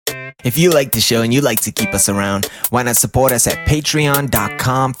If you like the show and you like to keep us around, why not support us at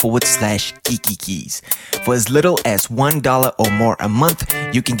patreon.com/geekykeys. For as little as $1 or more a month,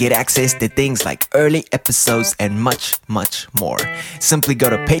 you can get access to things like early episodes and much, much more. Simply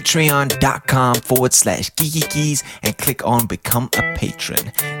go to patreon.com/geekykeys and click on Become a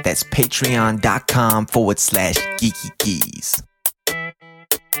Patron. That's patreon.com/geekykeys.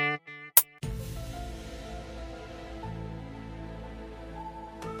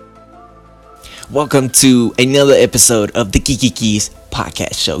 Welcome to another episode of the Geeky Keys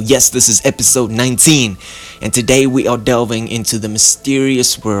podcast show. Yes, this is episode 19, and today we are delving into the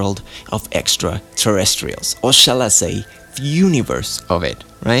mysterious world of extraterrestrials, or shall I say, the universe of it,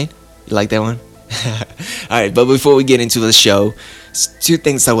 right? You like that one? Alright, but before we get into the show, two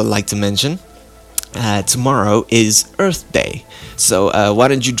things I would like to mention. Tomorrow is Earth Day. So why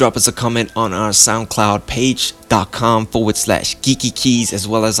don't you drop us a comment on our SoundCloud page.com/geekykeys, as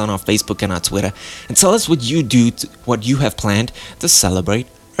well as on our Facebook and our Twitter, and tell us what you do, what you have planned to celebrate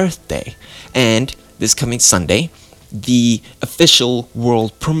Earth Day. And this coming Sunday, the official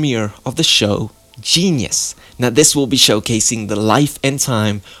world premiere of the show, Genius. Now this will be showcasing the life and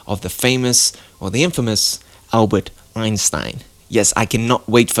time of the famous, or the infamous, Albert Einstein. Yes, I cannot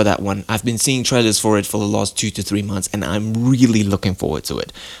wait for that one. I've been seeing trailers for it for the last 2 to 3 months, and I'm really looking forward to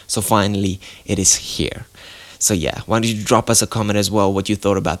it. So finally, it is here. So yeah, why don't you drop us a comment as well, what you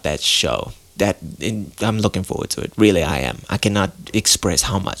thought about that show. I'm looking forward to it. Really, I am. I cannot express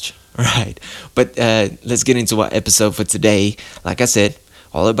how much. Right. But let's get into our episode for today. Like I said,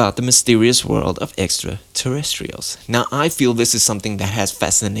 all about the mysterious world of extraterrestrials. Now, I feel this is something that has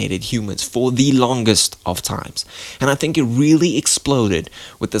fascinated humans for the longest of times. And I think it really exploded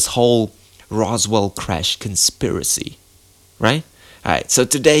with this whole Roswell crash conspiracy. Right? Alright, so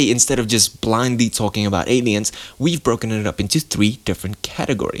today, instead of just blindly talking about aliens, we've broken it up into 3 different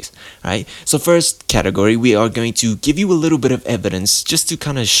categories. Right? So first category, we are going to give you a little bit of evidence just to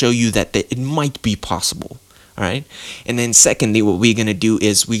kind of show you that it might be possible. Alright, and then secondly, what we're going to do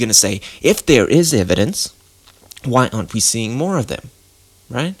is we're going to say, if there is evidence, why aren't we seeing more of them?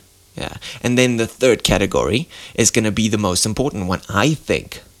 Right? Yeah. And then the third category is going to be the most important one, I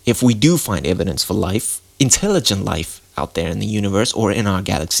think. If we do find evidence for life, intelligent life out there in the universe or in our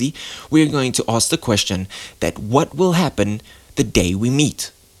galaxy, we're going to ask the question that what will happen the day we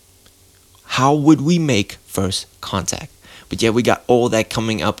meet? How would we make first contact? But yeah, we got all that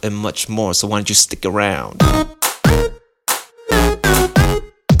coming up and much more, so why don't you stick around?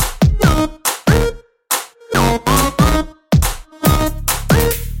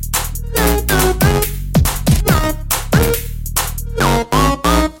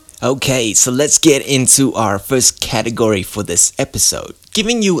 Okay, so let's get into our first category for this episode,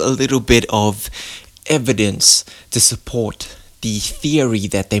 giving you a little bit of evidence to support the theory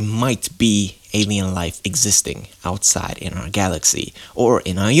that there might be alien life existing outside in our galaxy or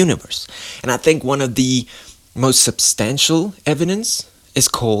in our universe. And I think one of the most substantial evidence is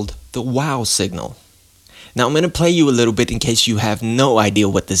called the wow signal. Now I'm going to play you a little bit in case you have no idea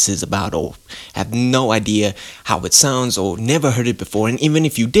what this is about or have no idea how it sounds or never heard it before, and even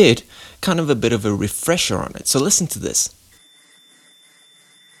if you did, kind of a bit of a refresher on it. So listen to this.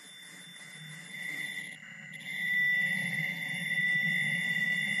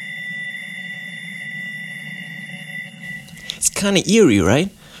 It's kind of eerie, right?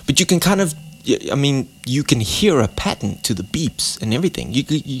 But you can kind of, you can hear a pattern to the beeps and everything.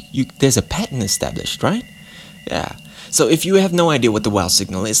 There's a pattern established, right? Yeah. So if you have no idea what the wow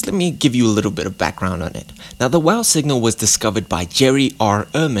signal is, let me give you a little bit of background on it. Now, the wow signal was discovered by Jerry R.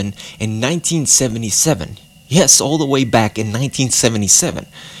 Ehrman in 1977. Yes, all the way back in 1977.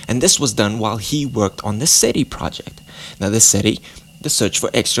 And this was done while he worked on the SETI project. Now, the SETI, the search for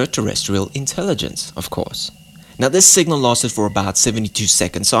extraterrestrial intelligence, of course. Now this signal lasted for about 72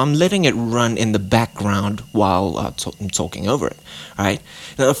 seconds, so I'm letting it run in the background while I'm talking over it. Alright?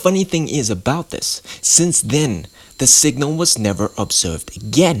 Now the funny thing is about this, since then, the signal was never observed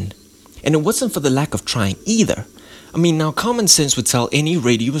again. And it wasn't for the lack of trying either. Now common sense would tell any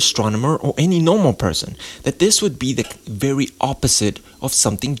radio astronomer or any normal person that this would be the very opposite of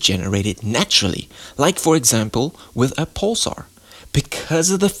something generated naturally, like for example with a pulsar.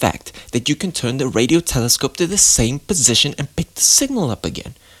 Because of the fact that you can turn the radio telescope to the same position and pick the signal up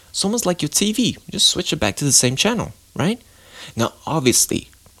again. It's almost like your TV. Just switch it back to the same channel, right? Now, obviously,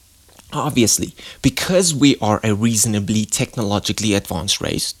 because we are a reasonably technologically advanced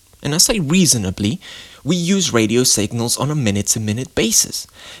race, and I say reasonably, we use radio signals on a minute-to-minute basis.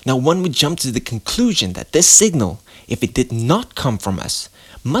 Now, one would jump to the conclusion that this signal, if it did not come from us,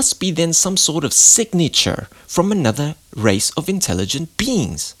 must be then some sort of signature from another race of intelligent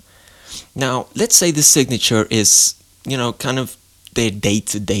beings. Now, let's say the signature is, kind of their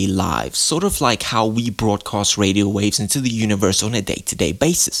day-to-day lives, sort of like how we broadcast radio waves into the universe on a day-to-day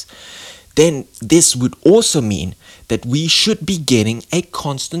basis. Then this would also mean that we should be getting a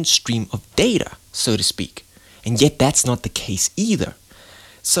constant stream of data, so to speak. And yet that's not the case either.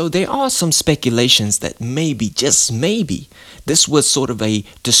 So there are some speculations that maybe, just maybe, this was sort of a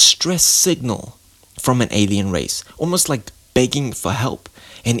distress signal from an alien race, almost like begging for help.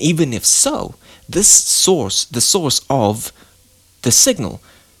 And even if so, the source of the signal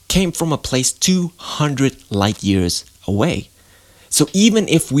came from a place 200 light years away. So even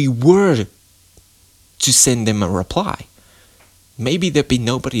if we were to send them a reply, maybe there'd be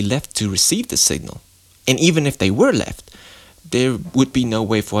nobody left to receive the signal. And even if they were left, there would be no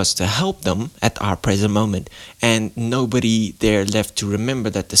way for us to help them at our present moment, and nobody there left to remember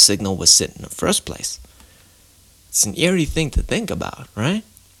that the signal was sent in the first place. It's an eerie thing to think about, right?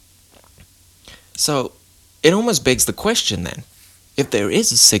 So it almost begs the question then, if there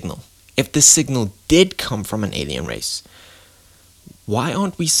is a signal, if this signal did come from an alien race, why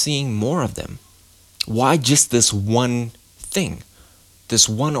aren't we seeing more of them? Why just this one thing, this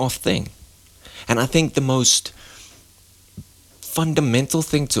one-off thing? And I think the most fundamental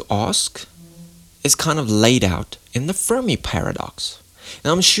thing to ask is kind of laid out in the Fermi paradox.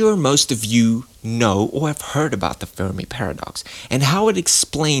 Now, I'm sure most of you know or have heard about the Fermi paradox and how it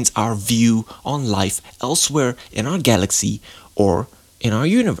explains our view on life elsewhere in our galaxy or in our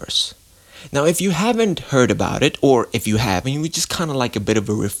universe. Now, if you haven't heard about it, or if you have and you would just kind of like a bit of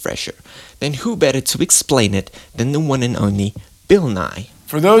a refresher, then who better to explain it than the one and only Bill Nye?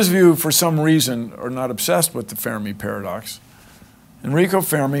 For those of you who for some reason are not obsessed with the Fermi paradox, Enrico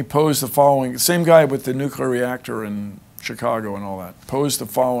Fermi posed the following, same guy with the nuclear reactor in Chicago and all that, posed the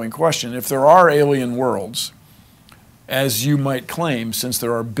following question. If there are alien worlds, as you might claim, since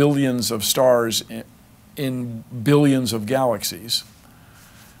there are billions of stars in billions of galaxies,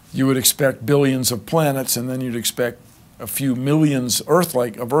 you would expect billions of planets, and then you'd expect a few millions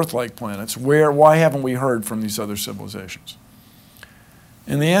Earth-like planets. Why haven't we heard from these other civilizations?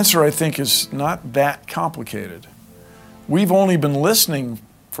 And the answer, I think, is not that complicated. We've only been listening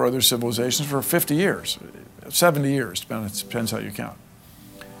for other civilizations for 50 years, 70 years, depends how you count.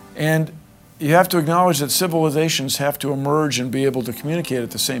 And you have to acknowledge that civilizations have to emerge and be able to communicate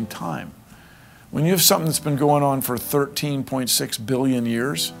at the same time. When you have something that's been going on for 13.6 billion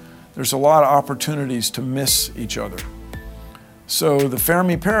years, there's a lot of opportunities to miss each other. So the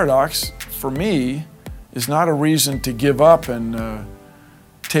Fermi paradox, for me, is not a reason to give up and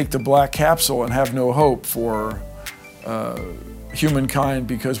take the black capsule and have no hope for humankind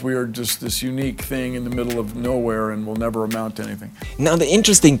because we are just this unique thing in the middle of nowhere and will never amount to anything. Now, the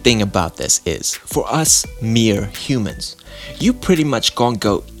interesting thing about this is, for us mere humans, you pretty much can't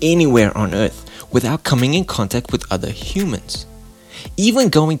go anywhere on Earth without coming in contact with other humans. Even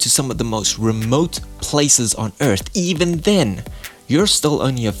going to some of the most remote places on Earth, even then, you're still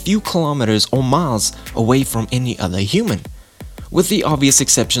only a few kilometers or miles away from any other human, with the obvious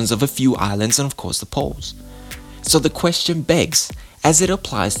exceptions of a few islands and of course the poles. So the question begs, as it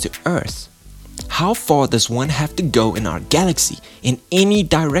applies to Earth, how far does one have to go in our galaxy in any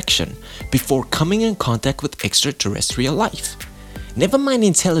direction before coming in contact with extraterrestrial life? Never mind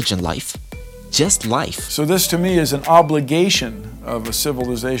intelligent life, just life. So this to me is an obligation of a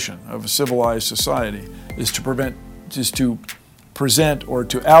civilization, of a civilized society, is to present or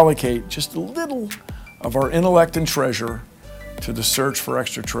to allocate just a little of our intellect and treasure to the search for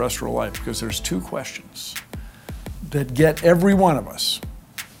extraterrestrial life, because there's two questions that get every one of us.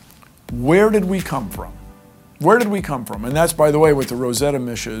 Where did we come from? Where did we come from? And that's, by the way, what the Rosetta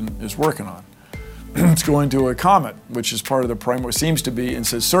mission is working on. It's going to a comet, which is part of the seems to be, and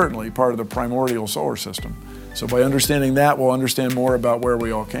says certainly, part of the primordial solar system. So by understanding that, we'll understand more about where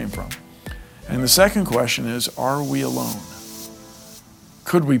we all came from. And the second question is, are we alone?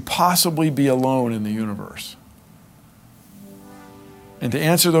 Could we possibly be alone in the universe? And to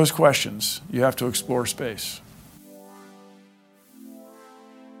answer those questions, you have to explore space.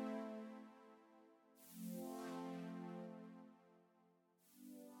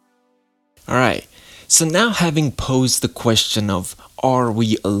 Alright, so now having posed the question of, are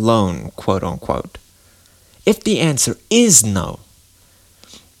we alone, quote unquote, if the answer is no,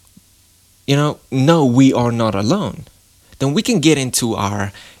 no, we are not alone, then we can get into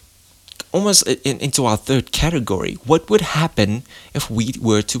our third category. What would happen if we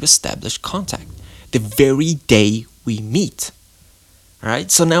were to establish contact the very day we meet?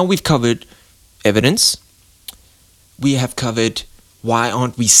 Alright, so now we've covered evidence, we have covered Why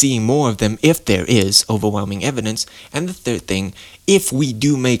aren't we seeing more of them if there is overwhelming evidence? And the third thing, if we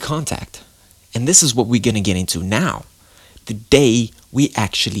do make contact. And this is what we're going to get into now. The day we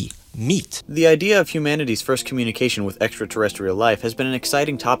actually meet. The idea of humanity's first communication with extraterrestrial life has been an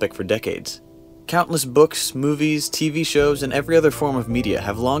exciting topic for decades. Countless books, movies, TV shows, and every other form of media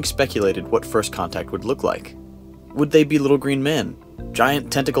have long speculated what first contact would look like. Would they be little green men?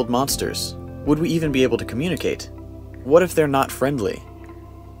 Giant tentacled monsters? Would we even be able to communicate? What if they're not friendly?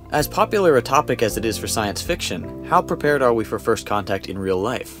 As popular a topic as it is for science fiction, how prepared are we for first contact in real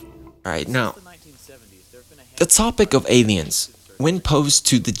life? Alright, now, the topic of aliens, when posed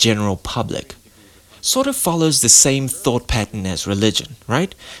to the general public, sort of follows the same thought pattern as religion,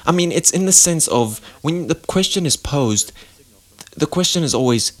 right? I mean, it's in the sense of, when the question is posed, the question is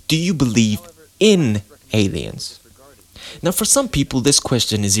always, do you believe in aliens? Now, for some people, this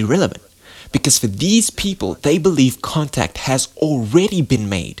question is irrelevant, because for these people, they believe contact has already been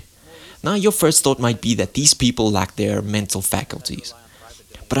made. Now, your first thought might be that these people lack their mental faculties.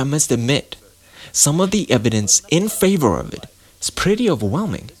 But I must admit, some of the evidence in favor of it is pretty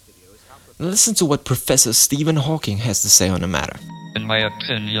overwhelming. Now listen to what Professor Stephen Hawking has to say on the matter. In my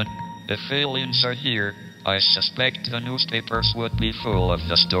opinion, if aliens are here, I suspect the newspapers would be full of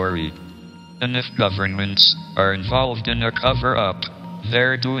the story. And if governments are involved in a cover-up,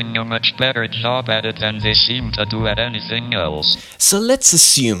 they're doing a much better job at it than they seem to do at anything else. So let's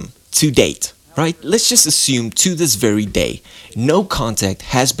assume, to date, right? Let's just assume to this very day, no contact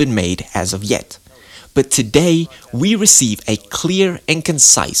has been made as of yet. But today, we receive a clear and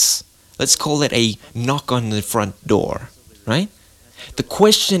concise, let's call it a knock on the front door, right? The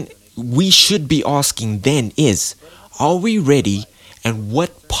question we should be asking then is, are we ready, and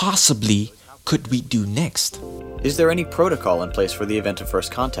what possibly could we do next? Is there any protocol in place for the event of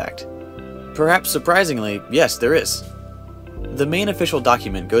first contact? Perhaps surprisingly, yes, there is. The main official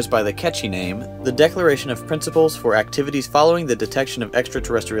document goes by the catchy name, the Declaration of Principles for Activities Following the Detection of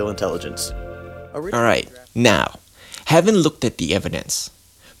Extraterrestrial Intelligence. Alright, now, having looked at the evidence,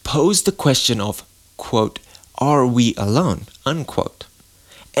 pose the question of, quote, are we alone, unquote,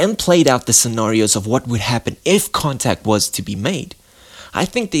 and played out the scenarios of what would happen if contact was to be made, I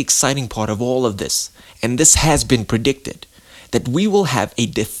think the exciting part of all of this, and this has been predicted, that we will have a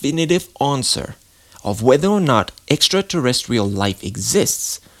definitive answer of whether or not extraterrestrial life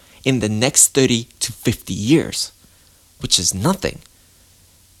exists in the next 30 to 50 years, which is nothing.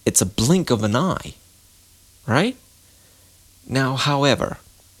 It's a blink of an eye, right? Now, however,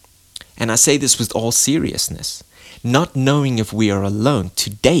 and I say this with all seriousness, not knowing if we are alone to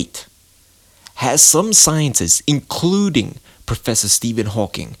date, has some scientists, including Professor Stephen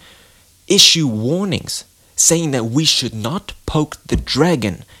Hawking, issue warnings saying that we should not poke the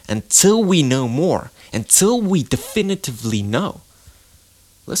dragon until we know more, until we definitively know.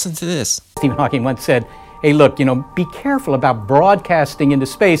 Listen to this. Stephen Hawking once said, hey, look, be careful about broadcasting into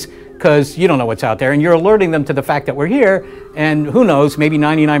space because you don't know what's out there, and you're alerting them to the fact that we're here, and who knows, maybe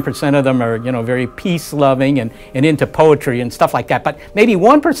 99% of them are, very peace-loving and into poetry and stuff like that, but maybe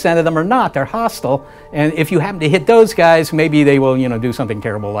 1% of them are not, they're hostile, and if you happen to hit those guys, maybe they will, do something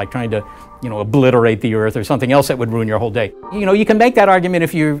terrible, like trying to, obliterate the Earth or something else that would ruin your whole day. You can make that argument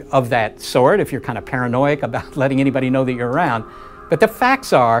if you're of that sort, if you're kind of paranoid about letting anybody know that you're around, but the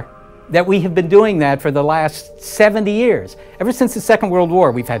facts are that we have been doing that for the last 70 years. Ever since the Second World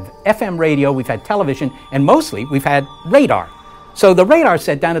War, we've had FM radio, we've had television, and mostly we've had radar. So the radar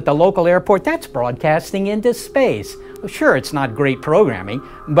set down at the local airport, that's broadcasting into space. Well, sure, it's not great programming,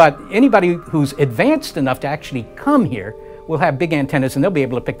 but anybody who's advanced enough to actually come here will have big antennas and they'll be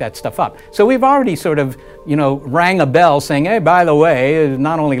able to pick that stuff up. So we've already sort of, rang a bell saying, hey, by the way, there's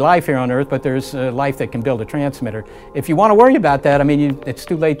not only life here on Earth, but there's life that can build a transmitter. If you want to worry about that, it's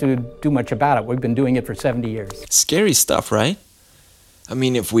too late to do much about it. We've been doing it for 70 years. Scary stuff, right?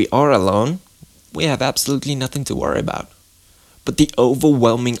 If we are alone, we have absolutely nothing to worry about. But the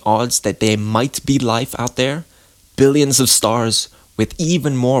overwhelming odds that there might be life out there, billions of stars with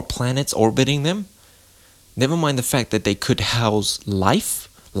even more planets orbiting them, never mind the fact that they could house life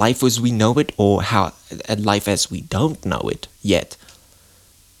as we know it, or life as we don't know it yet.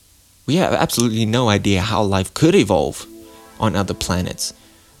 We have absolutely no idea how life could evolve on other planets.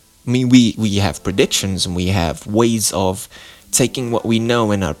 We have predictions and we have ways of taking what we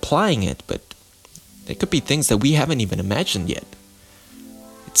know and applying it, but there could be things that we haven't even imagined yet.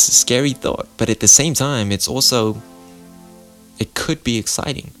 It's a scary thought, but at the same time, it could be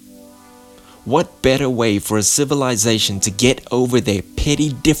exciting. What better way for a civilization to get over their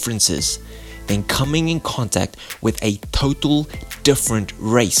petty differences than coming in contact with a total different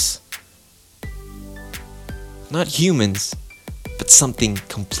race? Not humans, but something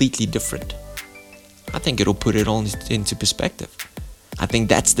completely different. I think it'll put it all into perspective. I think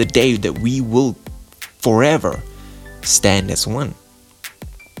that's the day that we will forever stand as one.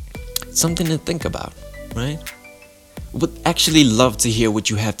 Something to think about, right? Would actually love to hear what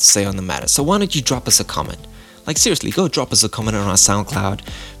you have to say on the matter. So why don't you drop us a comment? Like seriously, go drop us a comment on our SoundCloud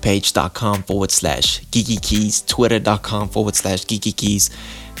page.com/GeekyKeys, Twitter.com/GeekyKeys,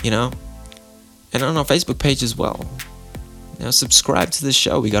 and on our Facebook page as well. Subscribe to the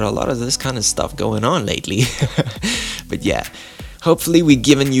show. We got a lot of this kind of stuff going on lately. But yeah, hopefully we've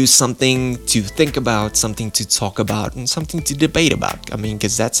given you something to think about, something to talk about, and something to debate about. I mean,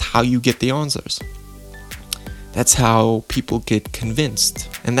 because that's how you get the answers. That's how people get convinced.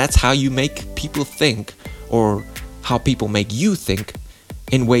 And that's how you make people think, or how people make you think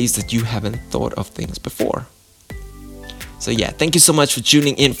in ways that you haven't thought of things before. So yeah, thank you so much for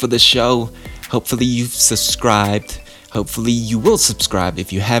tuning in for the show. Hopefully you've subscribed. Hopefully you will subscribe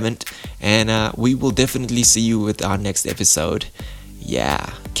if you haven't. And we will definitely see you with our next episode.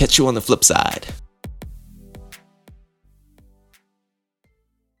 Yeah, catch you on the flip side.